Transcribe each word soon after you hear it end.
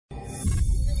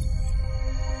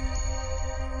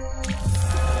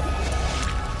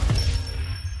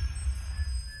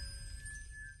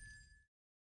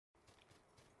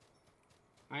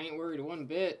I ain't worried one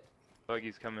bit.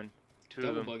 Buggy's coming. Two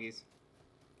Double of them. buggies.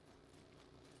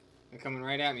 They're coming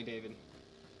right at me, David.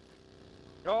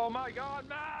 Oh my god,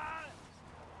 man!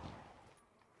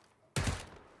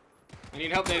 I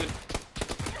need help, David.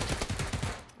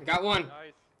 I got one. Nice.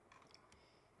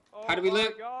 Oh How do we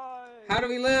live? God. How do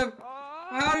we live?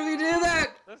 How do we do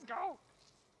that? Let's go!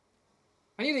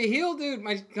 I need a heal, dude.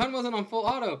 My gun wasn't on full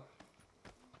auto.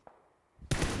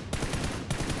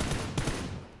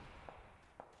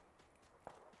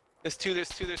 There's two. Yep,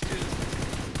 fully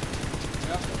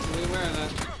aware of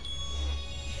that.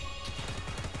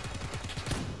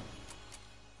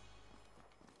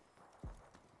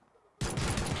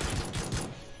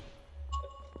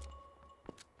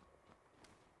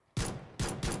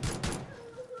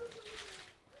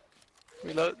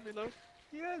 Reload.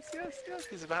 Yes.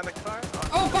 He's behind the car.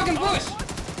 Oh, fucking bush!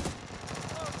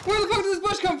 Where the fuck did this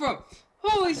bush come from?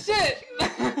 Holy shit!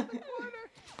 Dude,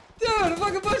 the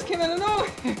fucking bush came out of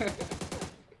nowhere!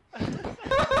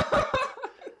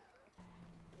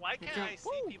 Why can't I see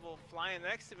people flying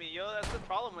next to me? Yo, that's the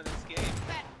problem with this game.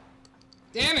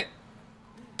 Damn it!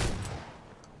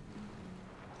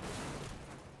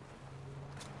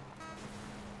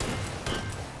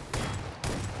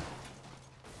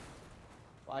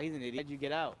 Wow, he's an idiot. How'd you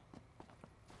get out?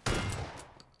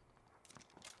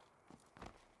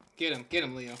 Get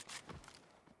him, Leo.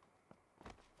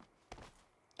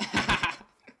 There's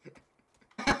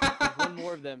one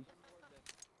more of them.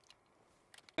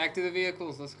 Back to the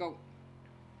vehicles, let's go.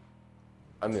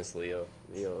 I miss Leo.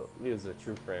 Leo's a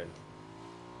true friend.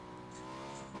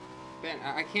 Ben,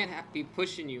 I can't be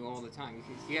pushing you all the time.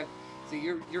 So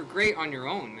you're great on your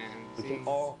own, man. We can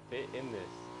all fit in this.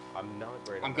 I'm not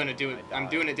great. I'm gonna do it. I'm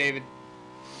doing it, David.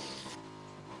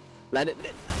 Let it.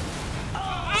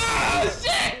 Oh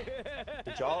shit!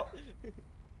 Did y'all?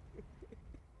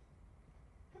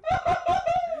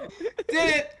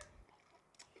 Did it!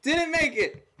 Didn't make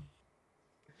it!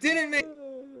 Didn't make.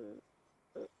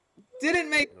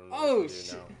 Oh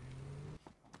shit!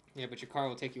 Yeah, but your car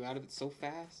will take you out of it so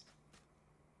fast.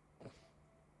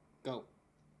 Go.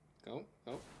 Nope.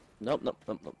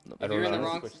 If you're in the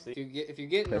wrong, if you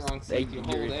get in the wrong seat, you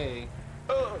hold A.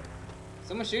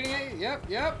 Someone shooting at you?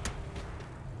 Yep.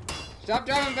 Stop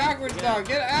driving backwards, dog.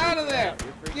 Get out of there.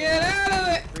 Get out of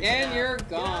it. And you're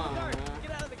gone.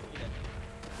 Get out of the car.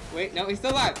 Wait, no, he's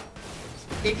still alive.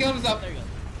 He killed himself. There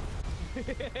you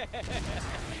go.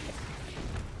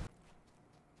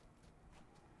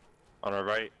 On our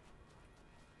right.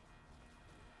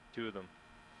 Two of them.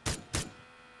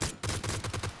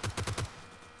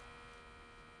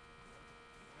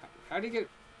 How'd he get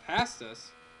past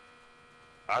us?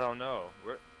 I don't know.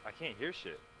 I can't hear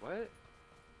shit. What?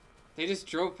 They just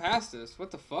drove past us.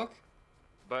 What the fuck?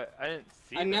 But I didn't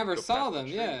see I them never go saw past the them,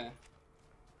 tree. yeah.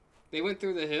 They went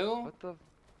through the hill What the?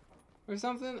 or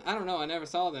something? I don't know. I never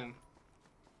saw them.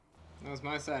 That was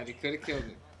my side. He could have killed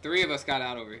me. 3 of us got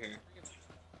out over here.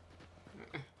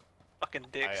 Fucking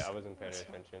dicks. I wasn't paying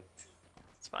attention.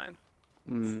 It's fine.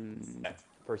 That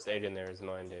first aid in there is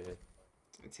mine, David.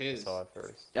 It's I his. saw it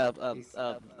first.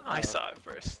 I saw it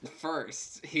first.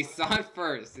 First. He saw it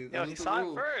first. Yo, Those he are the saw it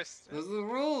rules. first. Those are the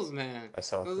rules, man. I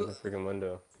saw it through the freaking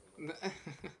window.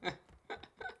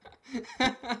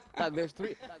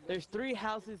 There's three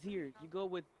houses here. You go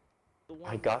with the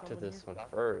one. I got to this one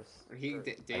first.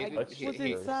 David. What's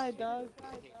inside, dog?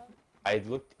 I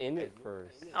looked in it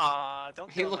first. Aw,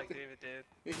 don't He kill him like looked- David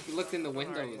did. He looked in the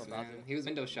windows, man. He was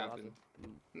window shopping.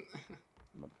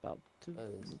 I'm about to.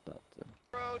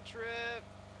 Road trip.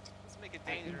 Let's make it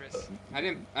dangerous. I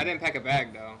didn't pack a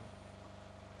bag though.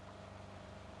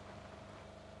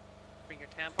 Bring your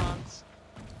tampons.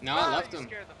 No, I left You him.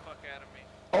 scared the fuck out of me.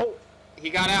 Oh! He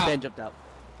got out. Ben jumped out.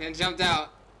 Ben jumped out.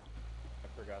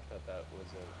 I forgot that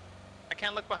wasn't. I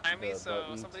can't look behind me, The so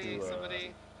button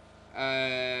somebody.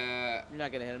 You're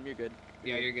not gonna hit him. You're good.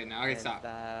 Yeah, you're good now. Okay, And, stop.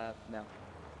 No.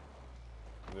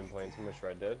 I've been playing too much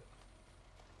Red Dead.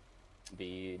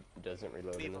 B doesn't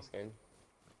reload in this game.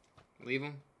 Leave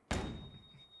him.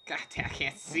 God damn, I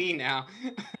can't see now.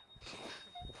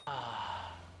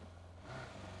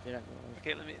 You're not gonna.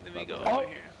 Okay, let me go Oh. over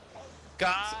here.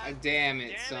 God Damn it,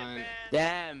 damn son. man.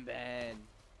 Damn, Ben.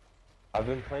 I've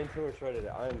been playing too much Red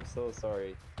Dead. I am so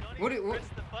sorry. Don't What even do- what-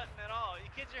 press the button at all. You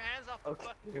get your hands off the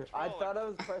fucking controller. I thought I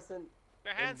was pressing.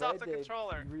 Your hands off the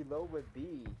controller. Reload with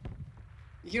B.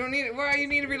 You don't need it. Why you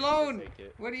need to reload? Take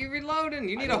it. What are you reloading?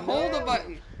 You I need to don't hold the know.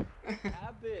 button.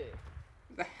 Habit.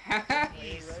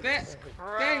 Ben,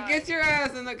 Ben, get your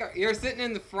ass in the car. You're sitting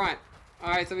in the front. All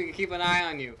right, so we can keep an eye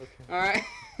on you. All right.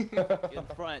 In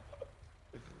front.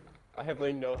 I have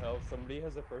like no health. Somebody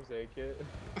has a first aid kit.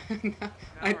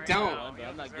 I right don't. now.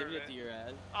 I'm not giving it to your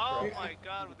ass. Oh my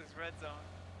god, with this red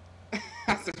zone.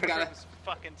 I This forgot. trip is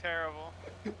fucking terrible.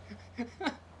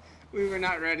 We were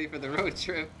not ready for the road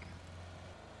trip.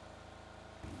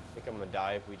 I think I'm gonna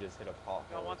die if we just hit a pothole.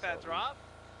 Y'all want or that something. drop?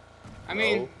 I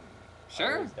mean, No. I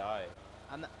sure. always die.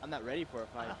 I'm not ready for a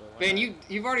fight, but why Ben, not?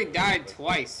 you've already died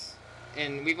twice,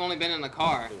 and we've only been in the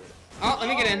car. Oh, let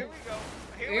me get in. Here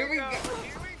we go. Here we go. Here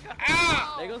we go.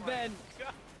 Ah! There goes Ben.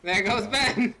 There goes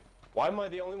Ben. Why am I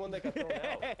the only one that got thrown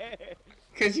out?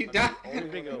 Cause you died. Only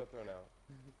one that got thrown out.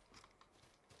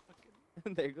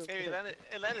 There goes Hey, Ben.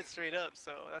 it landed straight up,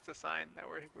 so that's a sign that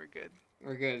we're good.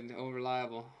 We're good. Oh,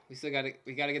 reliable. We gotta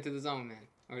get to the zone, man,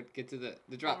 or get to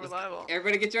the drop. Let's- Reliable.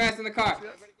 Everybody, get your ass in the car.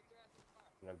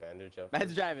 Can I bandage up?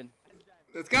 Ben's driving.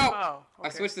 Let's go. Oh, I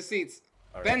okay. switched the seats.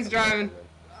 All Ben's I'm driving. then.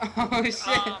 Oh shit.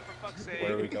 For fuck's sake.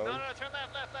 Where are we going? No, turn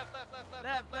left.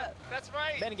 Left. That's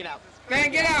right. Ben, get out. Jesus Ben,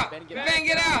 Christ. get out. Ben, get Ben,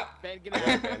 get out. Ben, get I out.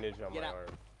 got a bandage on Get my out.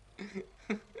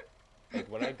 arm. Like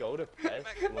when I go to press,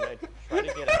 when I try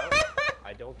to get out,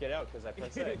 I don't get out because I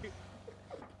press X.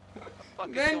 What the fuck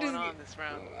is Ben going just- on this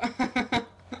round?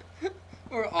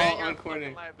 We're all Ben, you're a fucking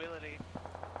uncoordinated. liability.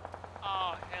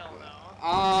 Oh, hell no.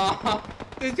 Oh,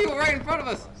 there's people right in front of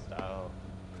us. Style.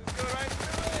 Let's go right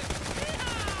through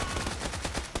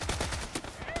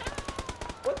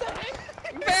What the heck?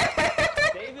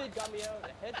 Ben! David got me out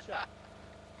with a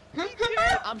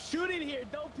headshot. I'm shooting here.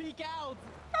 Don't peek out.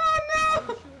 Oh I'm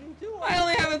no! shooting too. I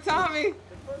only have a Tommy.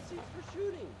 The first seat's for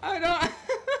shooting. I don't.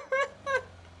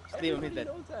 Just leave him hit Everybody that.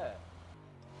 knows that.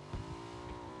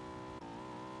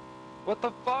 What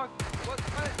the fuck? What?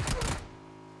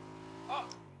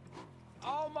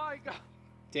 Oh my god!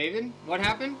 David, what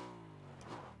happened?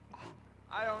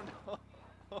 I don't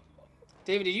know.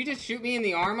 David, did you just shoot me in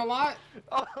the arm a lot?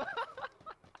 I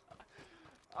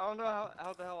don't know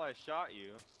how the hell I shot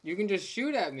you. You can just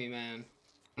shoot at me, man.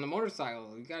 On the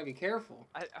motorcycle, you gotta be careful.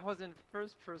 I was in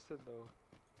first person though.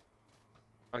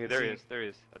 Okay, there he is. There he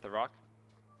is. At the rock.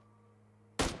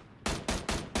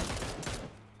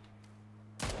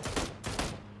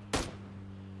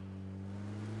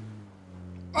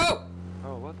 Oh!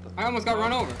 Oh, what the? I almost got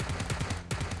run over.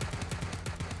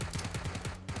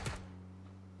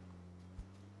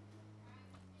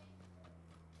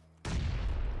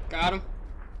 Got him.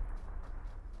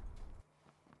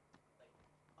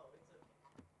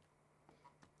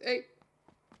 Hey.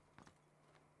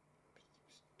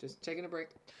 Just taking a break.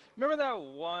 Remember that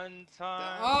one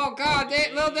time? Oh God,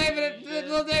 little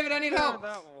David, I need help.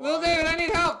 Little David, I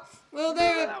need help. Little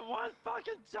David, That one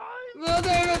fucking time. little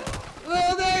David,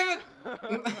 little David.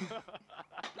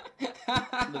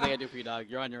 Nothing I do for you, dog.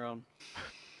 You're on your own.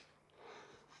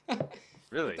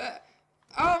 Really?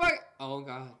 Oh my! Oh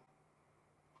God.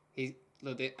 He's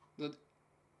little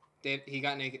Dave. He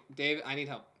got naked. David, I need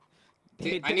help.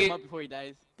 Take I him need. up before he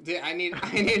dies. I need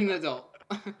an adult.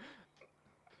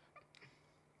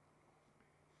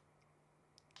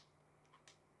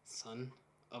 Son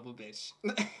of a bitch.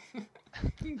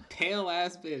 You pale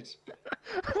ass bitch.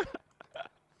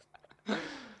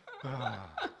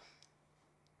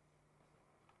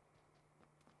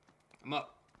 I'm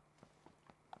up.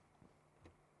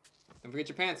 Don't forget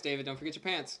your pants, David. Don't forget your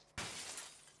pants.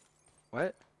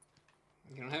 What?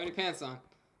 You don't have any pants on.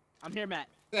 I'm here, Matt.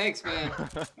 Thanks, man.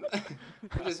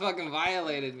 You just fucking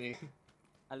violated me.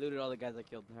 I looted all the guys I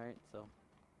killed. All right, so.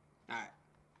 Alright.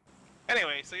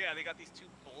 Anyway, so yeah, they got these two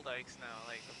bull dykes now.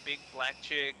 Like a big black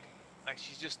chick. Like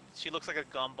she looks like a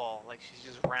gumball. Like she's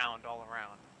just round all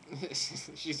around.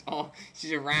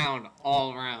 she's around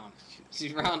all around.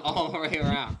 She's round all the way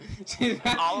around. She's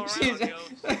All around, she's, yo.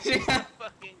 She's a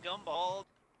fucking gumball.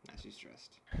 Nah, she's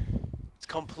dressed. It's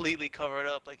completely covered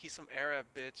up. Like he's some Arab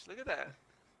bitch. Look at that.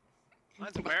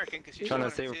 Mine's American because she's Trying to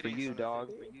showing save her it for titties. you, dog.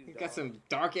 You got some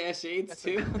dark ass shades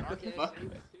too. Fuck.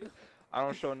 I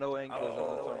don't show no angles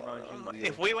around you.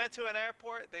 If we went to an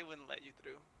airport, they wouldn't let you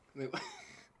through.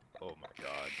 Oh my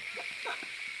god.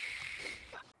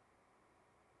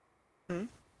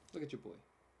 Look at your boy.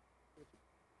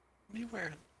 What are you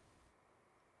wearing?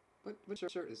 What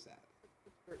shirt is that?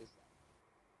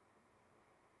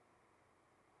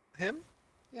 Him?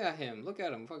 Yeah, him. Look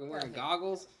at him. Fucking wearing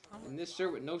goggles and this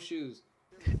shirt with no shoes.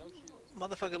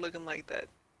 Motherfucker looking like that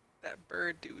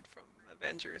bird dude from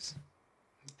Avengers.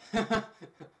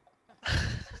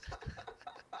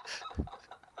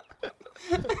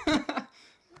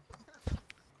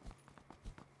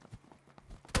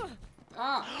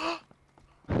 Ah!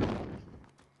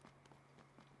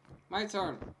 My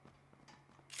turn.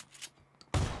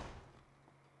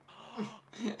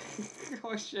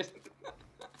 Oh shit.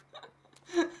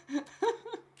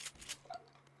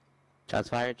 Shots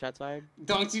fired, shots fired.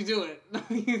 Don't you do it.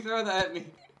 You throw that at me.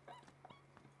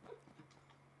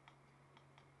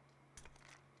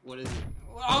 What is it?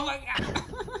 Oh my god!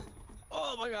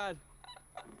 Oh my god!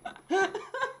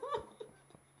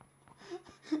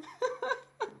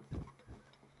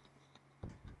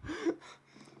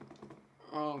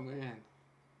 Oh man.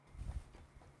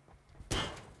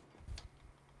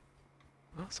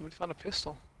 Oh, somebody found a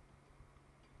pistol.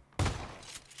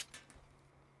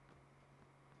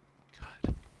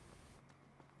 God.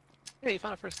 Hey, you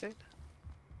found a first aid?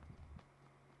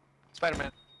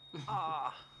 Spider-Man.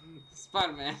 Ah.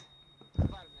 Spider-Man.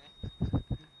 Spider-Man.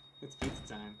 It's pizza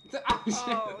time.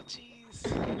 Oh, jeez.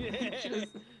 Just...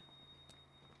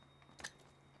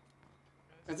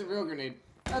 That's a real grenade.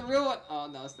 That's a real one. Oh,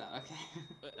 no, it's not. Okay.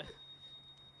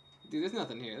 Dude, there's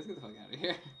nothing here. Let's get the fuck out of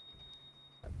here.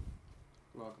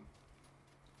 You're welcome.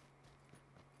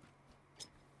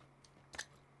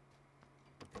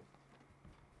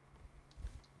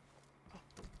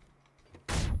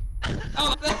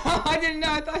 Oh, I didn't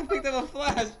know. I thought I picked up a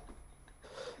flash.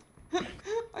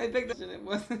 I picked up and it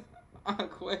wasn't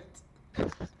unequipped.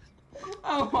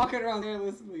 I'm walking around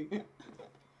carelessly.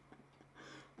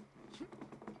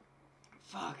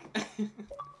 Fuck. Sorry,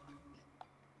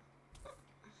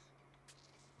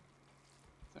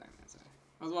 man, sorry.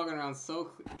 I was walking around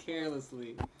so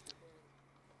carelessly.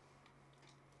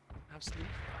 Absolute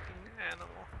fucking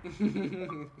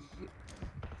animal.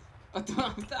 Oh,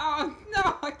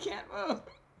 no, I can't move.